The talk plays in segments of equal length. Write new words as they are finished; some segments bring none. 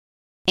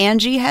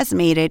Angie has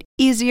made it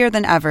easier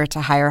than ever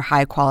to hire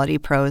high-quality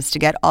pros to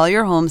get all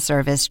your home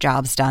service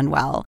jobs done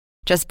well.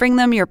 Just bring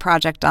them your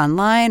project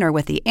online or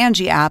with the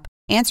Angie app,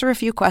 answer a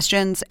few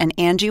questions, and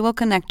Angie will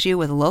connect you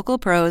with local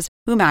pros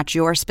who match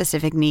your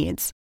specific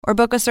needs. Or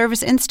book a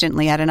service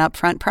instantly at an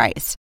upfront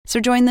price. So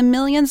join the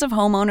millions of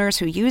homeowners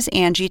who use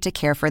Angie to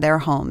care for their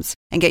homes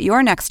and get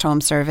your next home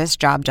service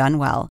job done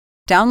well.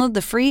 Download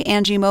the free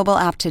Angie mobile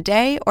app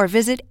today or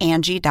visit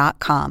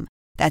Angie.com.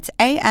 That's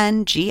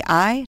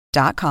ANGI.com.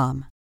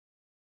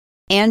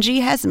 Angie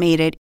has made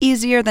it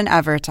easier than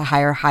ever to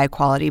hire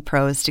high-quality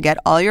pros to get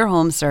all your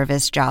home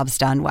service jobs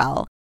done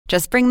well.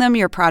 Just bring them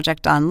your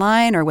project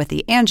online or with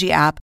the Angie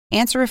app,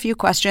 answer a few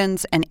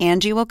questions, and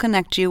Angie will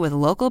connect you with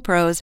local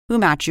pros who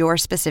match your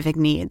specific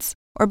needs.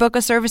 Or book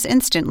a service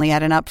instantly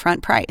at an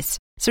upfront price.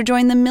 So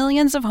join the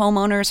millions of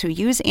homeowners who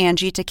use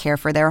Angie to care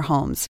for their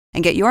homes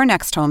and get your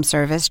next home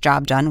service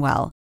job done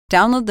well.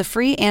 Download the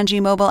free Angie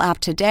mobile app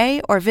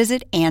today or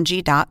visit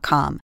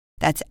Angie.com.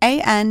 That's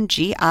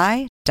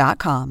ANGI.com.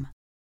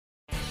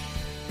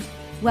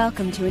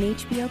 Welcome to an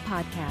HBO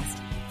podcast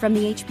from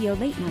the HBO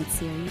Late Night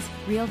series,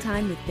 Real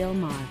Time with Bill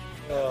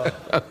Maher.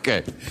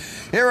 Okay.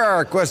 Here are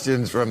our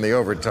questions from the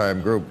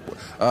Overtime group.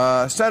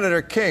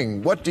 Senator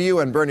King, why do you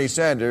and Bernie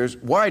Sanders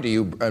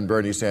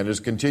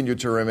continue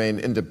to remain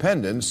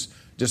independents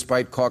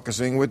despite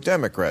caucusing with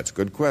Democrats?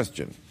 Good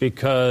question.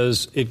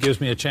 Because it gives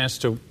me a chance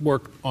to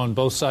work on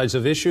both sides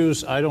of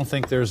issues. I don't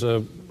think there's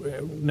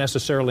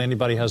necessarily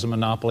anybody has a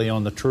monopoly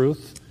on the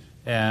truth,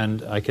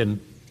 and I can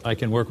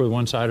work with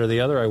one side or the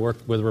other. I work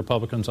with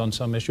Republicans on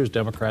some issues,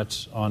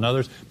 Democrats on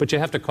others. But you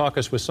have to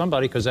caucus with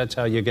somebody because that's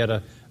how you get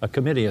a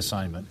committee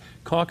assignment.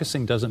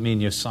 Caucusing doesn't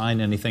mean you sign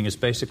anything. It's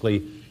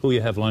basically who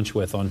you have lunch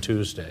with on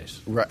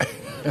Tuesdays. Right.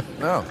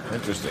 Oh,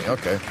 interesting.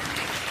 Okay.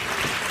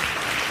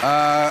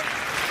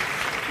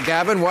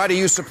 Gavin, why do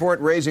you support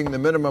raising the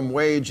minimum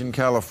wage in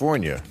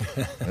California?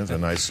 That's a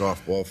nice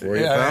softball for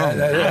you, pal.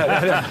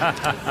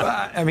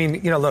 I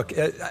mean, look,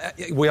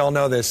 we all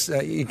know this.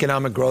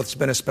 Economic growth's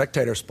been a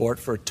spectator sport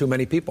for too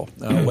many people.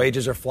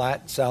 Wages are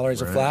flat,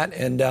 salaries are flat,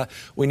 and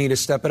we need to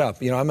step it up.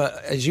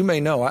 As you may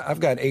know, I've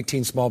got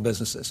 18 small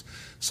businesses.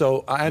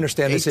 So I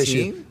understand 18? This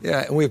issue.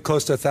 Yeah, and we have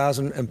close to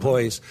 1,000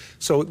 employees.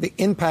 So the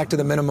impact of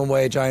the minimum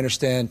wage, I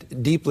understand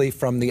deeply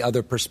from the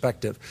other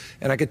perspective.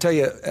 And I could tell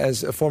you,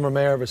 as a former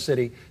mayor of a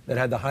city that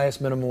had the highest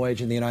minimum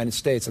wage in the United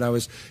States, and I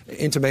was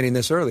intimating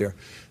this earlier,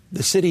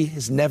 the city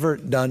has never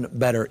done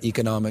better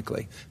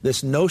economically.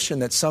 This notion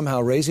that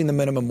somehow raising the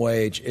minimum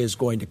wage is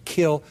going to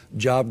kill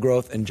job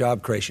growth and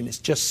job creation is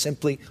just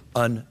simply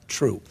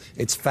untrue.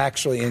 It's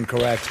factually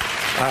incorrect.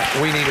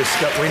 We need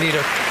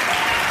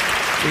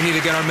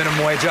to get our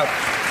minimum wage up.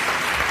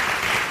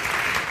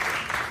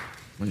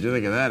 What did you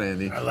think of that,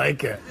 Andy? I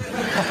like it.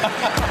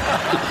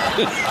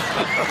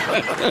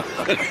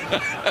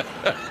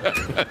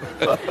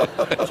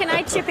 Can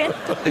I chip in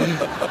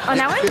on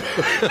that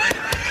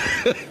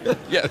one?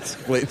 Yes,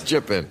 please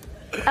chip in.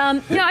 No,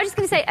 I was just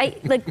going to say,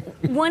 what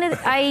can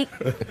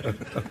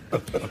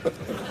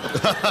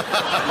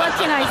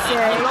I say?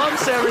 I love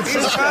San Francisco.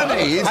 He's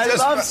funny. I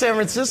love San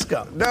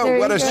Francisco. No, There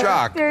what you a go.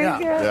 shock. There you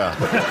go.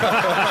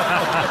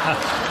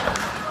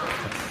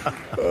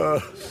 Yeah.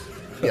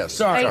 Yes.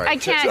 Sorry. I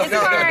can't. No, It's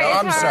hard.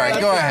 I'm It's sorry.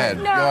 hard. Go ahead.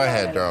 No, Go no,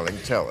 ahead, no. darling.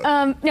 Tell it.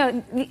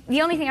 No,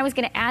 the only thing I was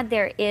going to add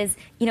there is,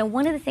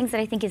 one of the things that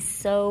I think is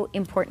so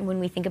important when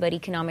we think about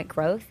economic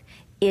growth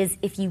is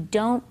if you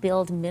don't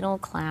build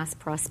middle-class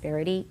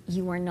prosperity,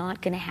 you are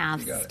not going to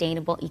have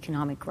sustainable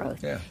economic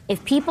growth. Yeah.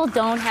 If people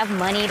don't have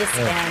money to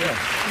spend,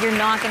 you're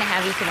not going to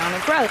have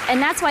economic growth.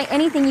 And that's why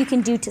anything you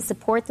can do to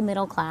support the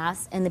middle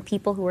class and the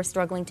people who are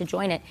struggling to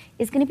join it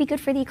is going to be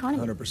good for the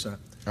economy. 100%.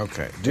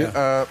 Okay.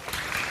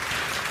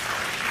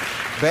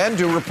 Ben,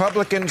 do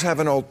Republicans have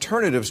an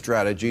alternative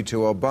strategy to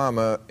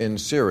Obama in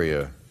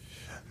Syria?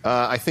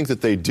 I think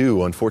that they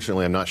do.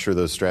 Unfortunately, I'm not sure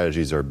those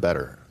strategies are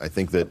better. I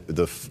think that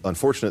the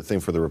unfortunate thing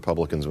for the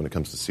Republicans when it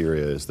comes to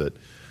Syria is that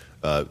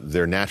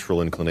their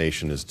natural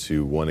inclination is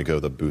to want to go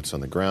the boots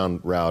on the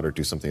ground route or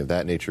do something of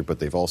that nature, but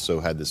they've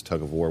also had this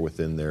tug of war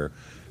within their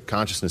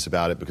consciousness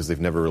about it because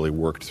they've never really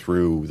worked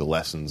through the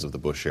lessons of the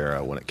Bush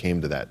era when it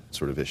came to that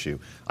sort of issue.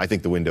 I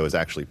think the window is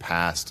actually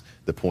past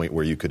the point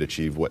where you could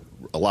achieve what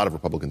a lot of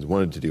Republicans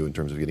wanted to do in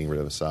terms of getting rid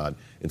of Assad.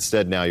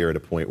 Instead, now you're at a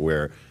point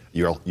where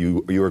you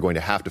are going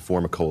to have to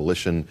form a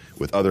coalition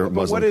with other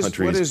Muslim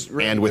countries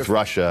and with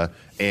Russia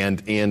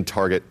and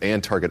target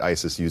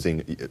ISIS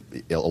using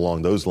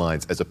along those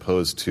lines as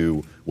opposed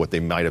to what they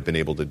might have been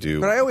able to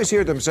do. But I always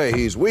hear them say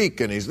he's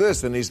weak and he's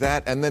this and he's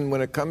that, and then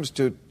when it comes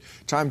to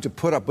time to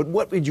put up, but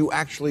what would you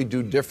actually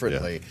do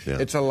differently? Yeah.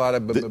 It's a lot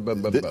of...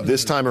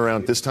 This time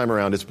around,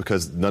 it's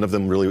because none of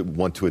them really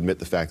want to admit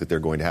the fact that they're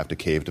going to have to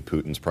cave to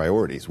Putin's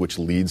priorities, which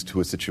leads to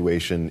a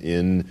situation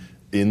in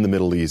the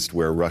Middle East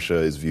where Russia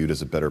is viewed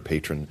as a better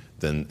patron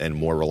and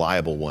more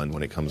reliable one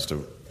when it comes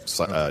to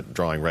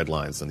drawing red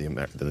lines than the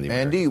Americans.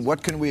 Andy,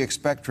 what can we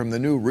expect from the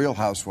new Real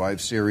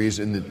Housewives series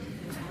in the...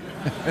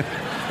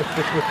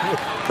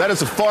 That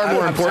is a far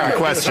more important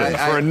question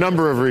for a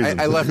number of reasons.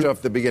 I left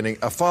off the beginning.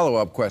 A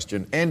follow-up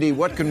question. Andy,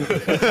 what can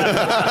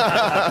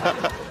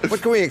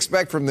we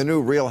expect from the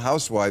new Real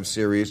Housewives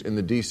series in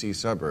the D.C.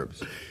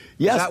 suburbs?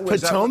 Yes,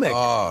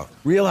 Potomac.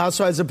 Real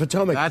Housewives of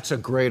Potomac. That's a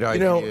great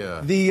idea. You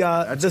know, the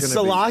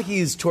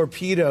Salahis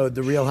torpedoed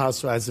the Real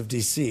Housewives of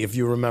D.C., if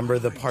you remember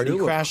the party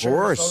crasher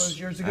all those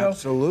years ago.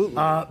 Absolutely.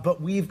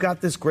 But we've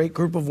got this great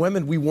group of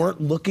women. We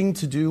weren't looking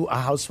to do a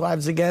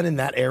Housewives again in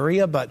that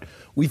area, but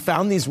we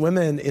found these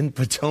women in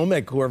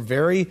Potomac who are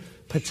very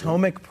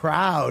Potomac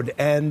proud,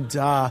 and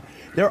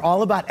they're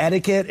all about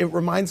etiquette. It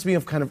reminds me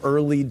of kind of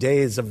early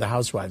days of the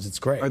Housewives. It's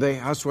great. Are they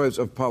housewives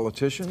of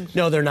politicians?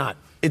 No, they're not.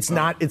 It's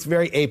not. It's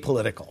very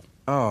apolitical.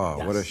 Oh,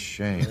 yes. What a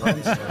shame.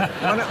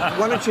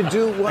 Why don't you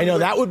do one? I know,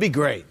 that would be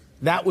great.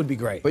 That would be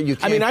great. But you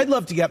can't. I mean, I'd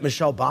love to get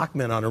Michelle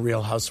Bachmann on a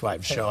Real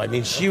Housewives show. I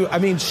mean,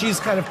 she's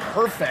kind of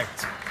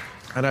perfect.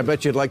 And I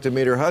bet you'd like to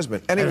meet her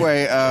husband.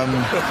 Anyway,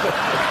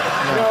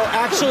 No,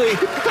 actually,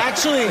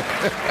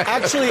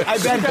 I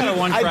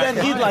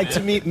bet he'd like to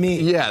meet me.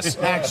 yes,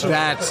 actually,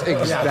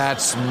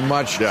 that's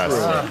much true.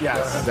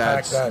 Yes.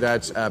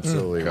 That's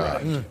absolutely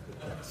right.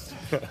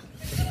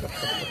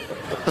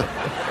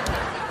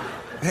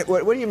 Hey,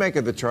 what do you make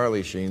of the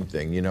Charlie Sheen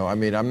thing? You know, I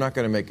mean, I'm not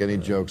going to make any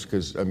jokes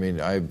because, I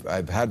mean,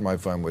 I've had my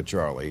fun with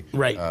Charlie.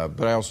 Right.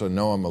 But I also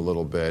know him a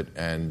little bit,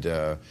 and,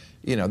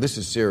 you know, this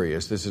is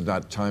serious. This is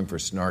not time for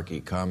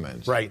snarky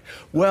comments. Right.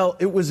 Well,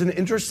 it was an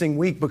interesting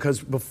week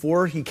because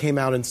before he came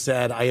out and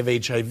said, I have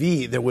HIV,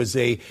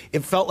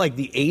 it felt like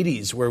the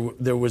 80s where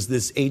there was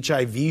this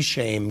HIV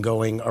shame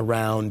going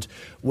around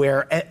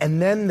and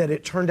then that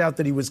it turned out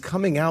that he was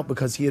coming out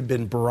because he had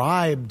been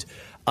bribed.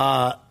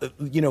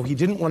 You know, he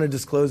didn't want to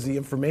disclose the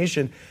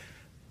information.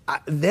 He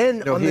had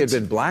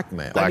been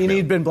blackmailed. I mean,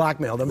 he'd been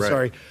blackmailed. I'm Right.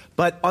 sorry.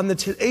 But on the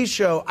Today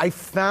Show, I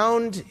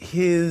found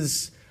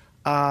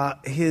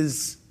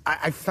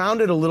I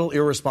found it a little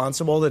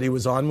irresponsible that he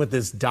was on with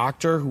this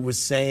doctor who was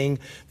saying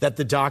that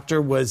the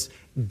doctor was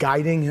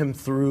guiding him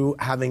through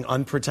having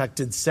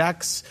unprotected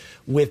sex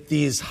with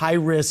these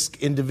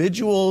high-risk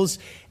individuals.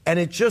 And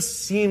it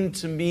just seemed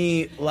to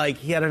me like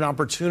he had an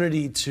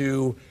opportunity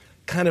to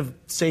kind of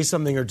say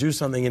something or do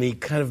something, and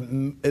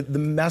the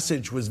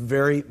message was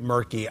very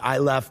murky. I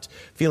left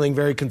feeling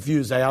very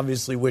confused. I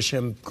obviously wish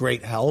him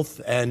great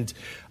health,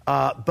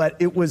 but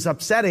it was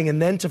upsetting.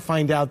 And then to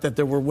find out that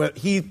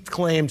he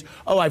claimed,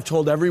 I've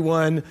told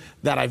everyone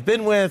that I've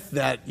been with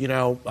that, you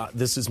know,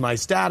 this is my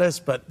status.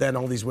 But then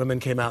all these women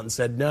came out and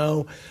said,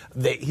 no,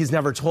 he's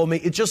never told me.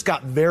 It just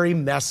got very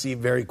messy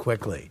very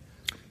quickly.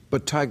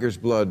 But tiger's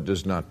blood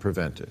does not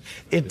prevent it.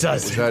 It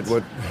doesn't. Is that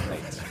what...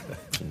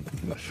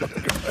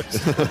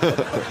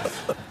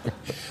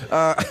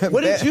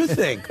 What did you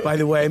think, by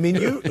the way? I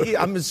mean,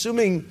 I'm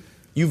assuming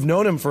you've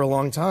known him for a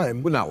long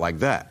time. Well, not like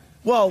that.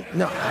 Well,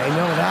 no, I know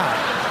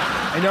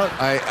that. I know.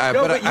 I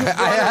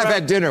have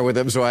had dinner with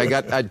him, so I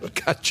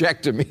got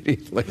checked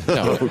immediately.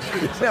 No,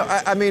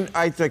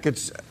 I think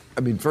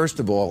first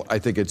of all, I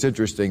think it's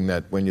interesting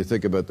that when you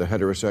think about the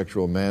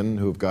heterosexual men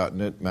who've gotten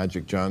it,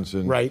 Magic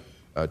Johnson, right,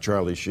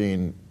 Charlie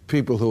Sheen,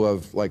 people who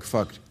have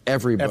fucked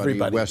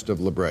everybody west of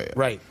La Brea,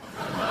 right.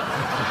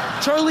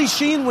 Charlie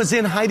Sheen was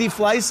in Heidi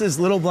Fleiss's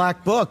Little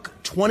Black Book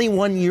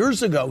 21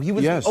 years ago. He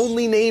was the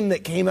only name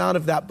that came out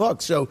of that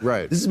book. So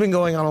this has been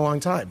going on a long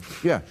time.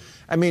 Yeah.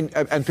 I mean,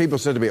 and people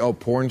said to me,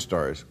 porn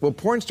stars. Well,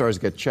 porn stars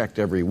get checked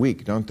every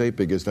week, don't they?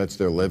 Because that's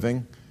their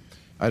living.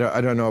 I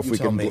don't know if we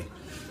can... Me.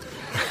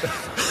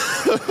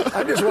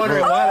 I'm just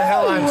wondering why the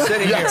hell I'm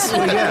sitting here.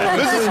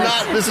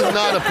 This is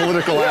not a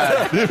political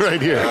ad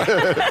right here.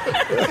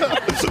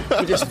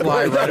 We just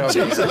fly right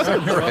over.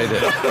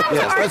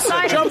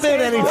 Let's jump in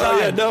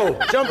anytime.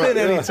 Jump in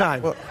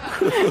anytime. Well,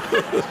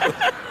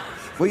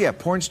 yeah,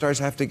 porn stars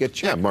have to get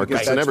checked. Yeah,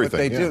 markets and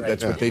everything. What they do.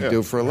 That's what they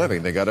do for a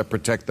living. They got to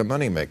protect the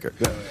moneymaker.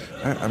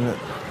 I'm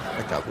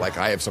not like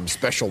I have some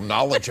special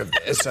knowledge of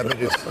this. I mean,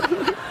 it's...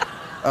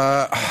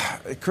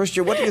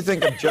 Christian, what do you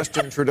think of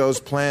Justin Trudeau's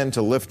plan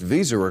to lift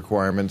visa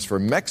requirements for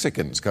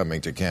Mexicans coming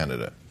to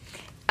Canada?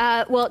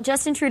 Well,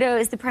 Justin Trudeau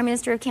is the Prime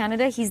Minister of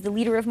Canada. He's the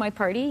leader of my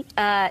party.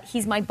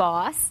 He's my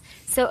boss.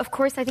 So, of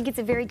course, I think it's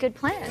a very good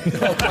plan.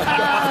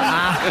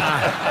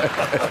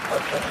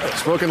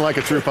 Spoken like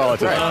a true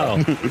politician. Wow.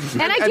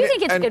 And I do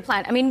think it's a good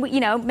plan. I mean, you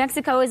know,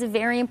 Mexico is a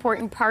very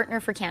important partner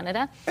for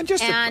Canada.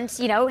 And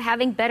you know,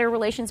 having better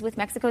relations with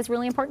Mexico is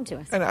really important to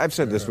us. And I've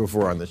said this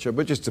before on the show,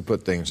 but just to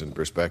put things in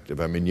perspective,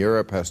 I mean,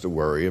 Europe has to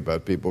worry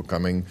about people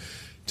coming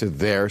to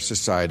their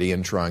society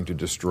and trying to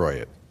destroy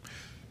it.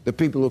 The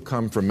people who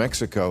come from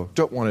Mexico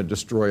don't want to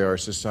destroy our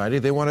society.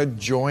 They want to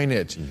join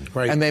it.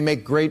 Right. And they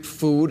make great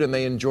food and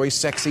they enjoy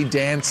sexy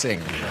dancing.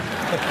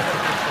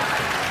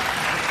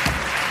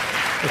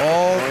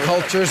 All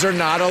cultures are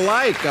not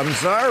alike. I'm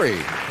sorry.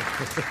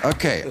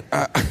 Okay.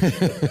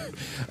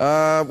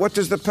 What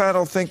does the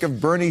panel think of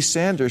Bernie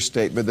Sanders'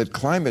 statement that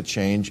climate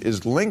change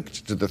is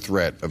linked to the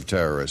threat of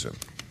terrorism?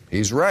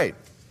 He's right.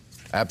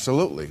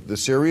 Absolutely. The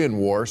Syrian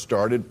war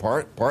started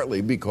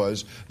partly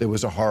because there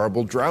was a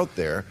horrible drought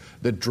there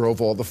that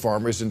drove all the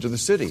farmers into the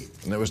city,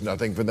 and there was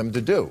nothing for them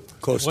to do.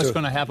 What's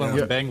going to happen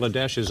when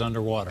Bangladesh is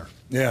underwater?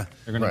 Yeah.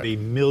 There are going to be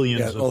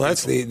millions of people. Well,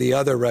 that's the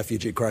other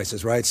refugee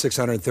crisis, right?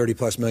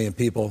 630-plus million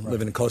people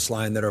live in a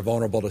coastline that are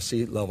vulnerable to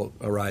sea level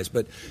rise.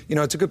 But,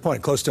 it's a good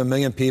point. Close to 1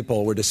 million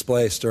people were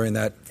displaced during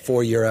that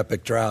 4-year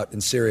epic drought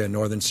in Syria,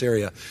 northern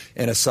Syria,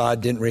 and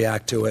Assad didn't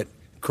react to it.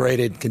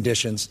 Created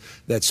conditions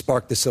that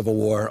sparked the civil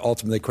war,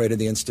 ultimately created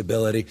the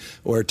instability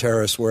where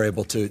terrorists were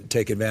able to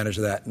take advantage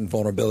of that and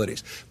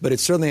vulnerabilities. But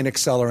it's certainly an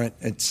accelerant.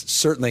 It's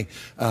certainly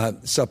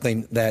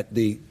something that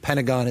the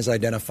Pentagon has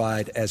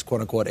identified as, quote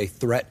unquote, a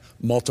threat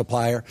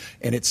multiplier.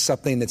 And it's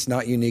something that's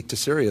not unique to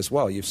Syria as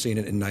well. You've seen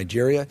it in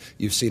Nigeria.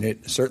 You've seen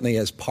it certainly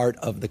as part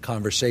of the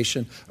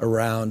conversation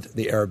around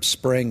the Arab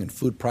Spring and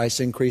food price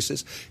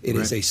increases. It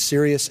is a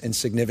serious and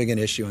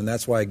significant issue. And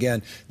that's why,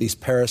 again, these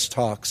Paris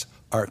talks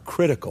are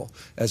critical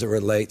as it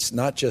relates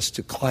not just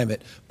to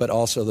climate, but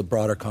also the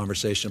broader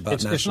conversation about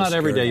national security. It's not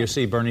every day you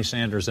see Bernie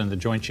Sanders and the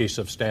Joint Chiefs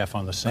of Staff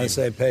on the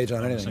same page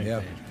on anything,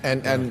 yeah.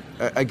 And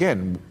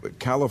again,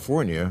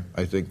 California,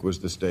 I think, was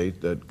the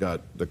state that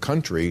got the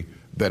country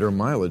better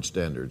mileage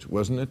standards,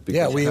 wasn't it?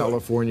 Because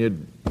California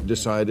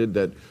decided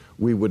that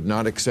we would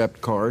not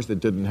accept cars that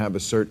didn't have a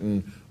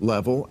certain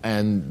level,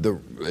 and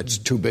it's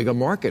too big a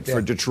market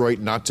for Detroit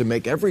not to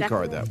make every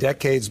car that way.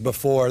 Decades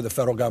before the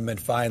federal government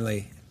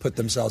finally put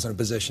themselves in a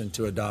position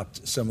to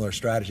adopt similar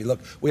strategy.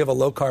 Look, we have a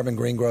low-carbon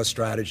green growth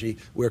strategy.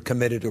 We're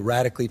committed to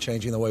radically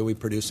changing the way we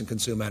produce and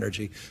consume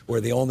energy. We're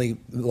the only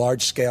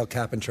large-scale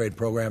cap-and-trade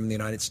program in the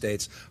United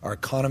States. Our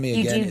economy,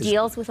 again, you do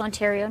deals with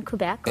Ontario and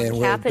Quebec on and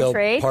cap and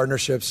trade.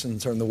 Partnerships in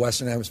the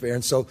Western Hemisphere.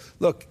 And so,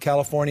 look,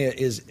 California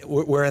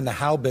we're in the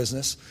how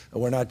business.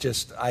 We're not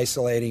just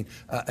isolating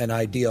an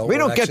ideal. We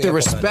don't get the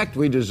respect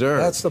we deserve.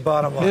 That's the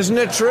bottom line. Isn't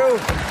it true?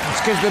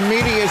 It's because the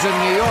media is in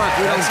New York.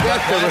 We don't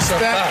get the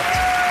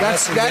respect.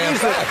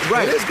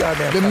 Right. It is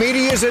goddamn the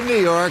media is in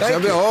New York.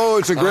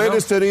 It's the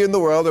greatest city in the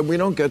world, and we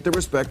don't get the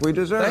respect we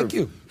deserve. Thank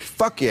you.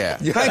 Fuck yeah.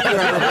 Thank you,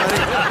 everybody.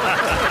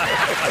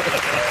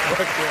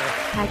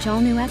 Catch all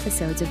new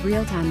episodes of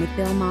Real Time with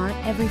Bill Maher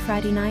every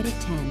Friday night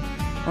at 10,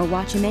 or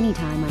watch him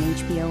anytime on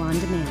HBO On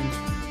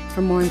Demand.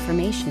 For more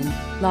information,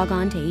 log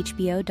on to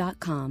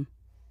HBO.com.